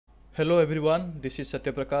Hello everyone, this is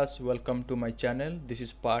Satyaprakash. Welcome to my channel. This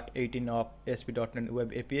is part 18 of ASP.NET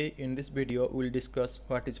Web API. In this video, we'll discuss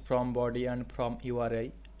what is FromBody and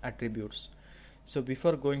FromUri attributes. So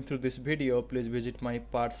before going through this video, please visit my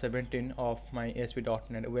part 17 of my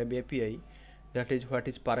ASP.NET Web API. That is what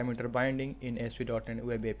is parameter binding in ASP.NET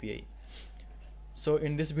Web API. So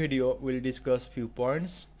in this video, we'll discuss few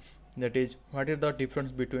points. That is, what is the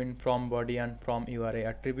difference between FromBody and FromUri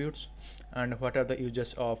attributes, and what are the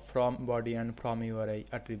uses of FromBody and FromUri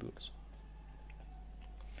attributes.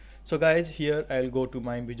 So guys, here I'll go to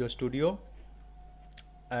my Visual Studio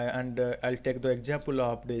and I'll take the example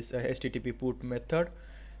of this HTTP put method.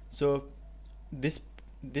 So this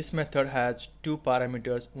method has two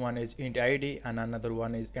parameters. One is int id and another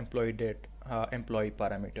one is employee date, employee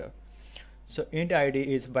parameter. So int id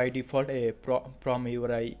is by default a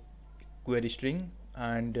FromUri query string,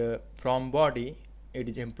 and FromBody it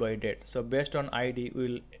is employee date. So based on id we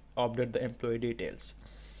will update the employee details.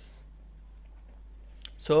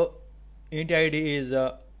 So int id is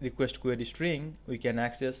a request query string. We can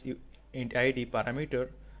access int id parameter,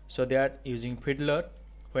 so that using fiddler,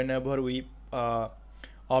 whenever we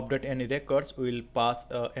update any records, we will pass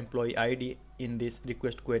employee id in this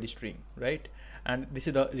request query string, right? And this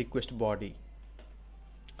is the request body.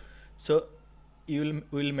 So you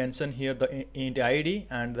will mention here the int id,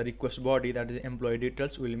 and the request body, that is employee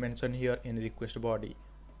details, will mention here in request body.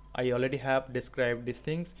 I already have described these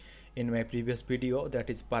things in my previous video, that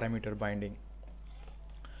is parameter binding.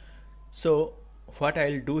 So what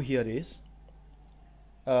I'll do here is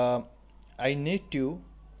I need to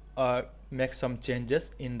make some changes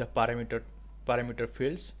in the parameter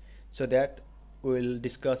fields, so that we'll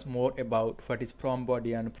discuss more about what is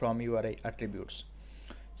FromBody and FromUri attributes.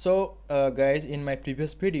 So guys, in my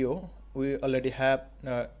previous video we already have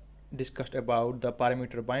discussed about the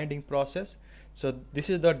parameter binding process. So this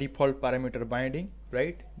is the default parameter binding,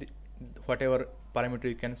 right? Whatever parameter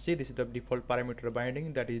you can see, this is the default parameter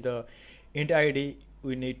binding. That is the int id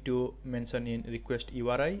we need to mention in request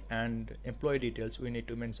URI, and employee details we need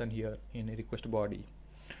to mention here in request body.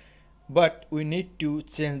 But we need to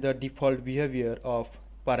change the default behavior of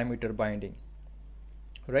parameter binding,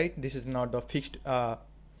 right? This is not the fixed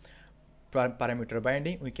parameter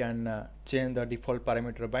binding. We can change the default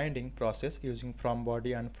parameter binding process using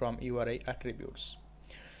FromBody and FromUri attributes.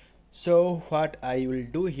 So what I will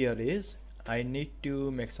do here is I need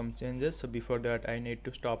to make some changes. So before that, I need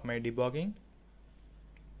to stop my debugging.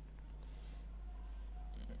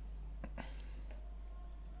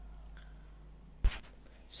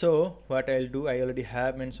 So what I'll do, I already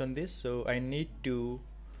have mentioned this, so I need to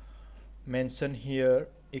mention here.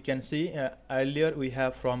 You can see earlier we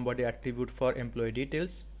have FromBody attribute for employee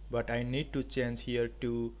details, but I need to change here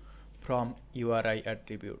to FromUri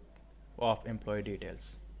attribute of employee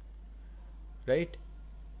details, right?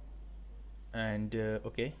 And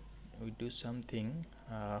okay, we do something,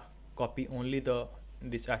 copy only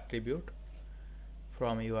this attribute,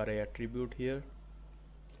 FromUri attribute here,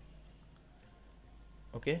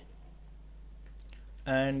 okay.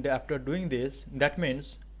 And after doing this, that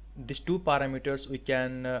means these two parameters we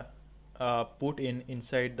can put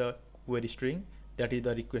inside the query string, that is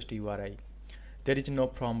the request URI. There is no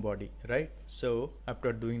FromBody, right? So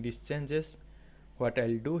after doing these changes, what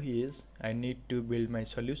I'll do is I need to build my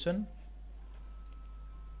solution.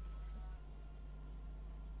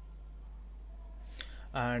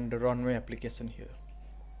 And run my application here.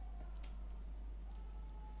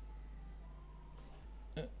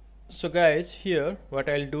 So guys, here what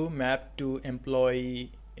I'll do, map to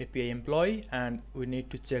employee API employee, and we need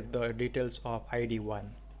to check the details of ID1.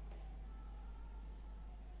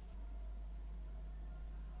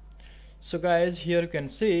 So guys, here you can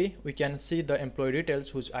see, we can see the employee details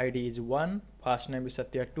whose ID is 1, first name is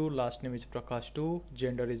Satya 2, last name is Prakash 2,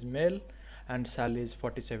 gender is male, and salary is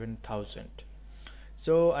 47,000.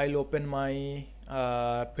 So I'll open my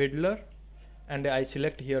fiddler and I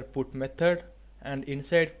select here put method, and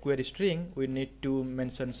inside query string we need to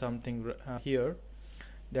mention something here.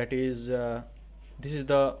 That is this is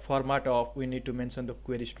the format of, we need to mention the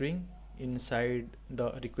query string inside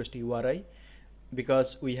the request URI,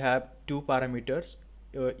 because we have two parameters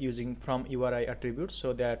using FromUri attributes,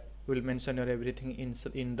 so that we'll mention everything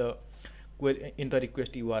in the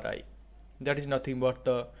request URI. That is nothing but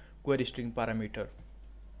the query string parameter,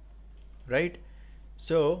 right?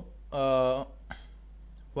 So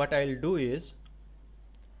what I'll do is,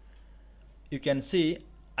 you can see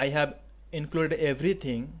I have included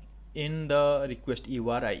everything in the request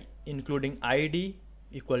URI, including ID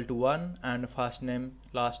equal to 1 and first name,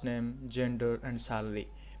 last name, gender and salary,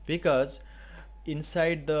 because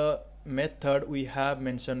inside the method we have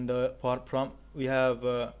mentioned the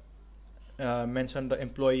mentioned the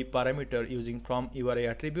employee parameter using FromUri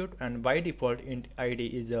attribute, and by default int id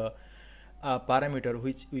is a parameter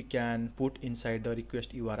which we can put inside the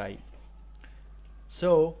request URI.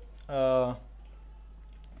 So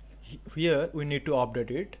here we need to update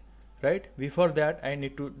it, right? Before that I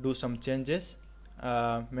need to do some changes.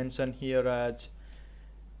 Mention here as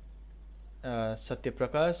Satya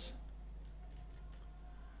Prakash,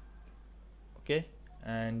 okay,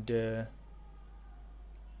 and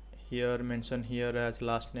here mention here as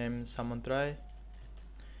last name Samantray,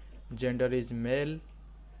 gender is male,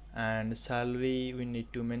 and salary we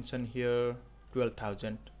need to mention here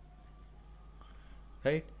 12,000,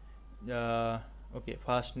 right? Okay,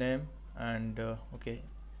 first name, and okay,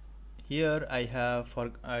 here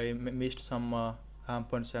I missed some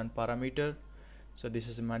ampersand parameter, so this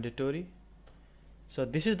is mandatory. So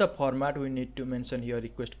this is the format we need to mention here,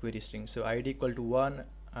 request query string. So id equal to 1,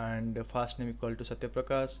 and first name equal to Satya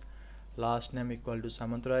Prakash, last name equal to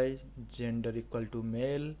Samantray, gender equal to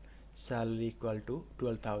male, salary equal to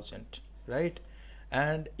 12,000, right?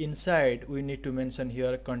 And inside we need to mention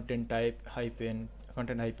here content type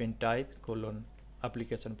type colon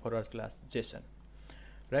application / JSON,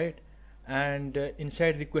 right? And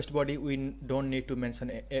inside request body we don't need to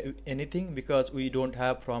mention anything because we don't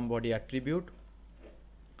have FromBody attribute.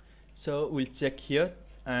 So we'll check here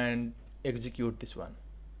and execute this one.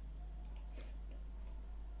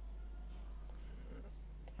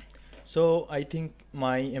 So I think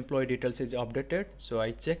my employee details is updated, so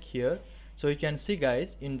I check here. So you can see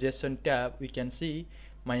guys, in JSON tab we can see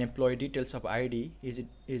my employee details of ID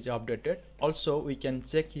is updated. Also we can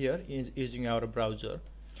check here using our browser.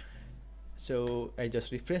 So I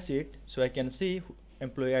just refresh it, so I can see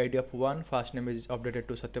employee ID of 1, first name is updated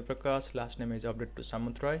to Satya Prakash, last name is updated to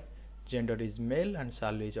Samantray, gender is male, and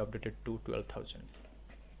salary is updated to 12,000.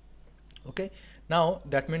 Okay, now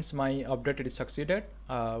that means my update is succeeded,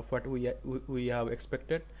 what we have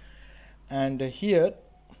expected. And here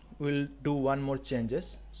we'll do one more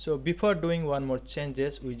changes. So before doing one more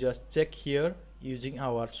changes, we just check here using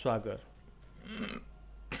our Swagger.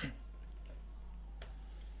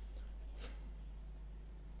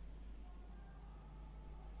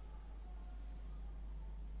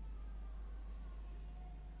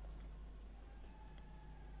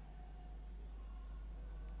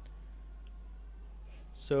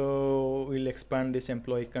 So we'll expand this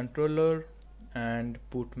employee controller and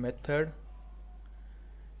put method.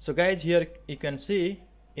 So guys, here you can see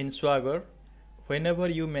in Swagger, whenever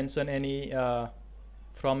you mention any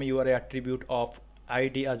FromUri attribute of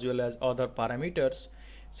ID as well as other parameters,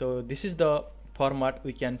 so this is the format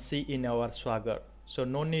we can see in our Swagger. So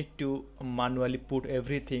no need to manually put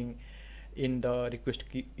everything in the request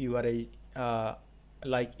URI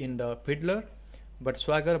like in the Fiddler, but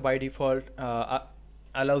Swagger by default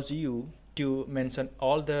allows you to mention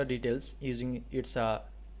all the details using its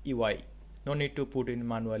UI. No need to put in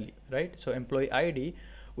manually, right? So employee ID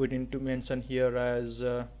we need to mention here as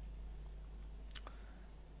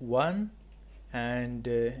 1, and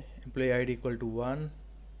employee ID equal to 1.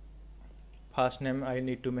 First name I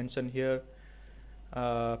need to mention here,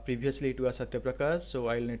 previously it was Satya Prakash, so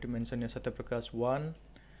I'll need to mention here Satya Prakash 1,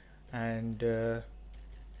 and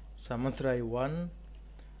Samantray 1,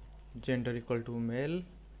 gender equal to male,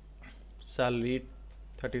 salary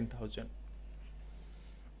 13,000.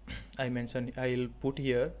 I'll put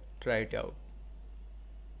here, try it out.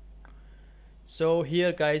 So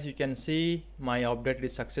here guys, you can see my update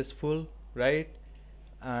is successful, right?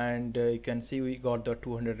 And you can see we got the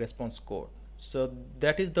 200 response code. So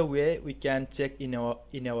that is the way we can check in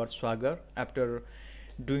our Swagger after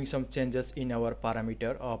doing some changes in our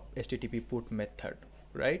parameter of HTTP put method,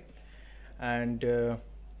 right? And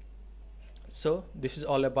so this is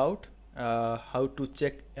all about how to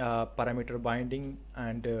check parameter binding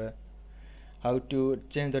and how to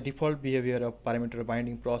change the default behavior of parameter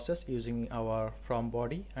binding process using our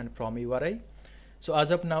FromBody and FromUri. So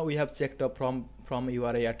as of now we have checked the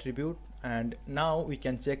FromUri attribute, and now we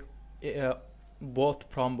can check both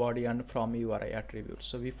FromBody and FromUri attributes.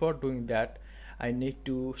 So before doing that, I need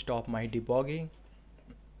to stop my debugging.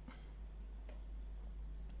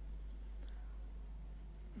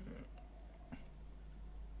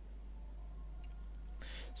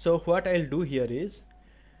 So what I'll do here is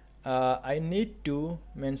I need to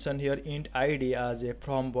mention here int ID as a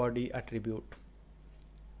FromBody attribute,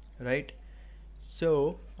 right?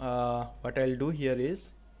 So what I'll do here is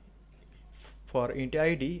for int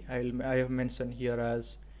ID I have mentioned here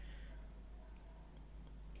as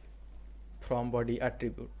FromBody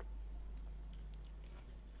attribute,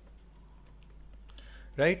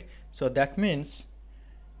 right? So that means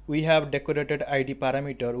we have decorated id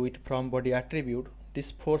parameter with FromBody attribute.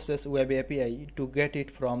 This forces web API to get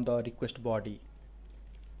it from the request body.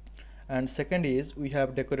 And second is we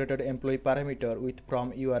have decorated employee parameter with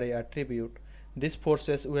FromUri attribute. This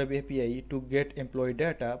forces web API to get employee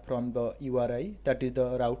data from the URI, that is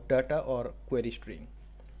the route data or query string.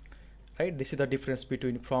 Right? This is the difference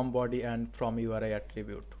between FromBody and FromUri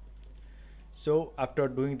attribute. So after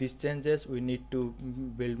doing these changes, we need to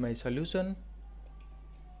build my solution.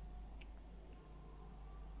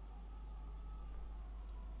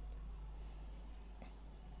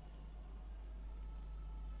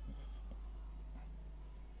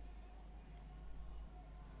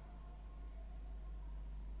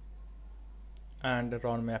 And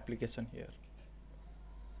run my application here.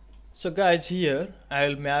 So guys, here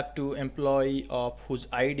I'll map to employee of whose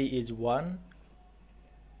ID is 1.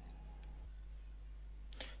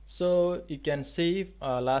 So you can see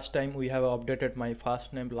last time we have updated my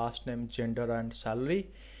first name, last name, gender and salary.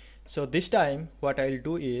 So this time what I'll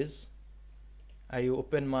do is I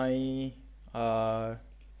open my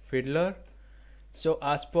fiddler. So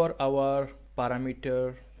as per our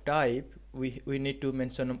parameter type, we need to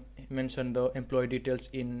mention the employee details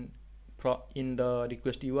in the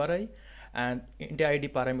request URI, and in the ID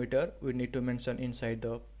parameter we need to mention inside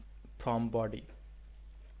the FromBody.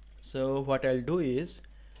 So what I'll do is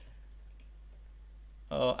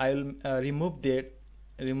I'll remove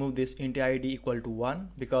this int ID equal to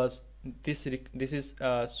 1, because this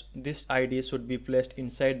ID should be placed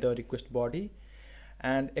inside the request body,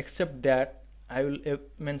 and except that I will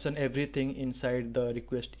mention everything inside the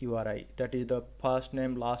request URI, that is the first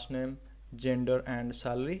name, last name, gender and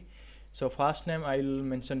salary. So first name I will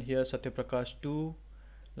mention here Satyaprakash 2,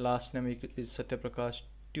 last name is Satyaprakash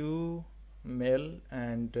 2 male,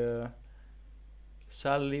 and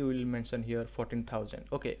salary we will mention here 14,000.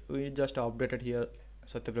 Okay, we just updated here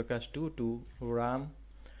Satyaprakash 2 to Ram,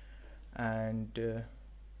 and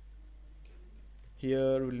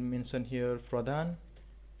here we'll mention here Pradhan,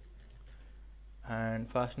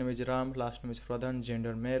 and first name is Ram, last name is Pradhan,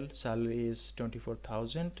 gender male, salary is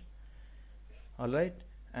 24,000. Alright,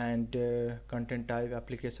 and content type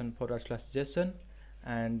application /JSON,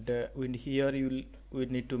 and here we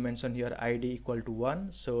need to mention here ID equal to 1,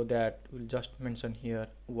 so that we'll just mention here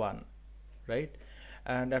 1, right?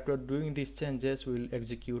 And after doing these changes, we'll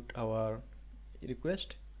execute our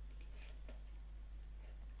request.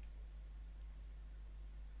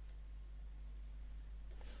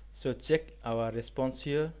 So check our response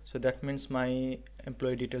here. So that means my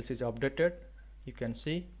employee details is updated, you can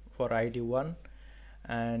see, for ID 1.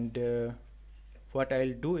 And what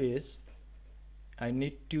I'll do is I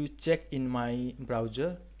need to check in my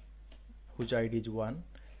browser whose ID is 1.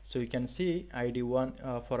 So you can see ID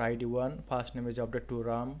 1, for ID 1 first name is updated to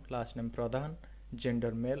Ram, last name Pradhan,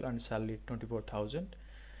 gender male and salary 24,000.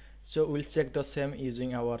 So we'll check the same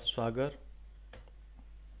using our Swagger.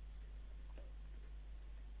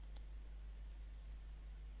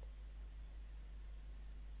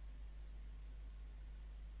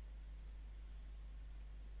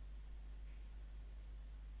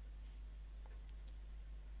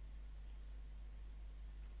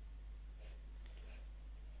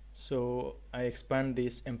 So I expand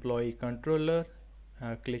this employee controller,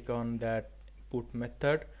 click on that put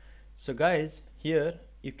method. So guys, here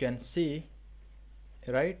you can see,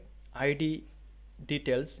 right, ID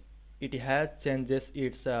details, it has changes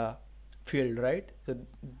its field, right? So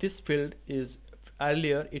this field is,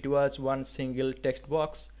 earlier it was one single text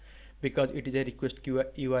box because it is a request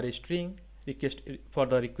URI string, request for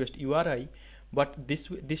the request URI, but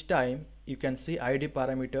this time you can see ID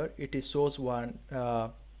parameter, it is shows one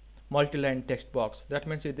multi-line text box. That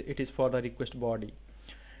means it is for the request body,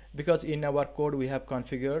 because in our code we have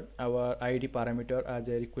configured our ID parameter as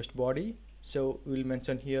a request body. So we'll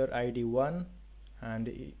mention here ID 1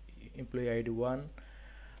 and employee ID 1.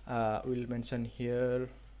 We'll mention here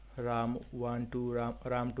Ram 1 to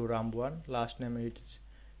Ram to Ram 1, last name is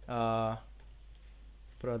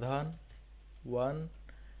Pradhan 1,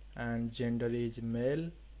 and gender is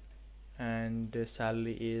male, and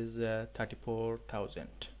salary is 34,000,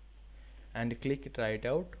 and click it right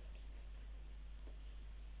out.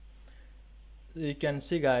 You can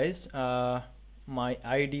see guys, my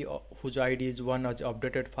ID whose ID is 1 is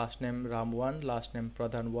updated, first name Ram 1, last name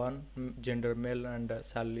Pradhan 1, gender male and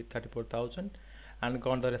salary 34,000, and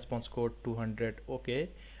got the response code 200. Okay,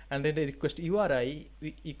 and then the request URI,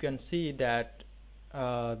 you can see that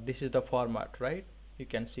this is the format, right? You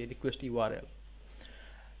can see request URL,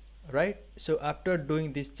 right? So after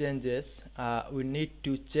doing these changes, we need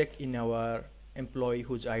to check in our employee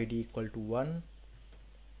whose ID equal to 1.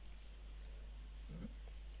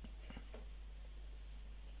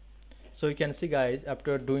 So you can see guys,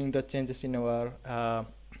 after doing the changes in our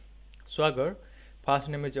Swagger, first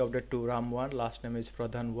name is updated to Ram1, last name is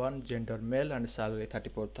Pradhan1, gender male, and salary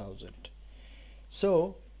 34,000.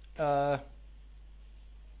 So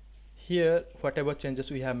here whatever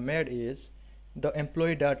changes we have made is the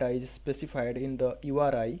employee data is specified in the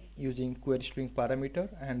URI using query string parameter,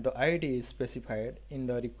 and the ID is specified in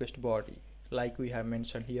the request body like we have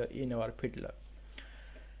mentioned here in our fiddler.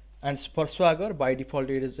 And for Swagger, by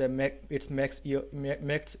default it is it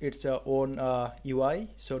makes its own UI,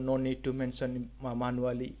 so no need to mention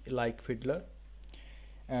manually like fiddler,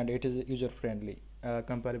 and it is user friendly,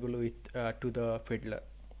 comparable with to the fiddler.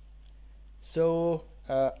 So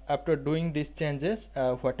after doing these changes,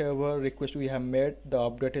 whatever request we have made, the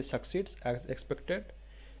update succeeds as expected.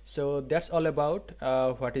 So that's all about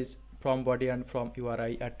what is FromBody and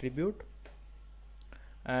FromUri attribute.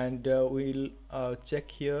 And we'll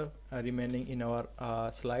check here remaining in our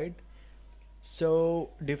slide.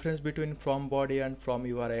 So difference between FromBody and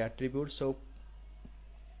FromUri attribute. So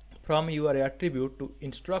FromUri attribute to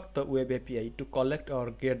instruct the web API to collect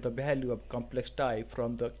or get the value of complex type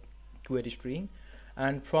from the query string,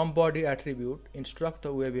 and FromBody attribute instruct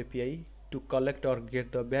the web API to collect or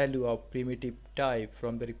get the value of primitive type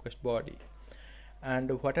from the request body.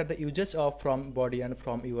 And what are the uses of FromBody and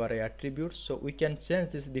FromUri attributes? So we can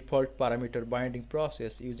change this default parameter binding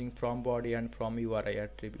process using FromBody and FromUri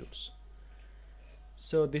attributes.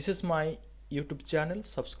 So this is my YouTube channel.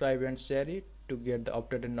 Subscribe and share it to get the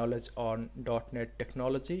updated knowledge on .NET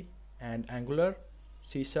technology and Angular,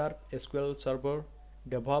 C#, SQL Server,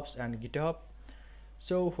 DevOps, and GitHub.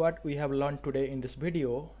 So what we have learned today in this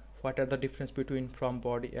video: what are the difference between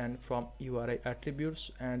FromBody and FromUri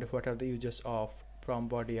attributes, and what are the uses of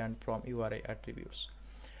FromBody and FromUri attributes.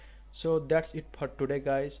 So that's it for today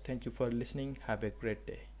guys. Thank you for listening. Have a great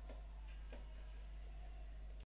day.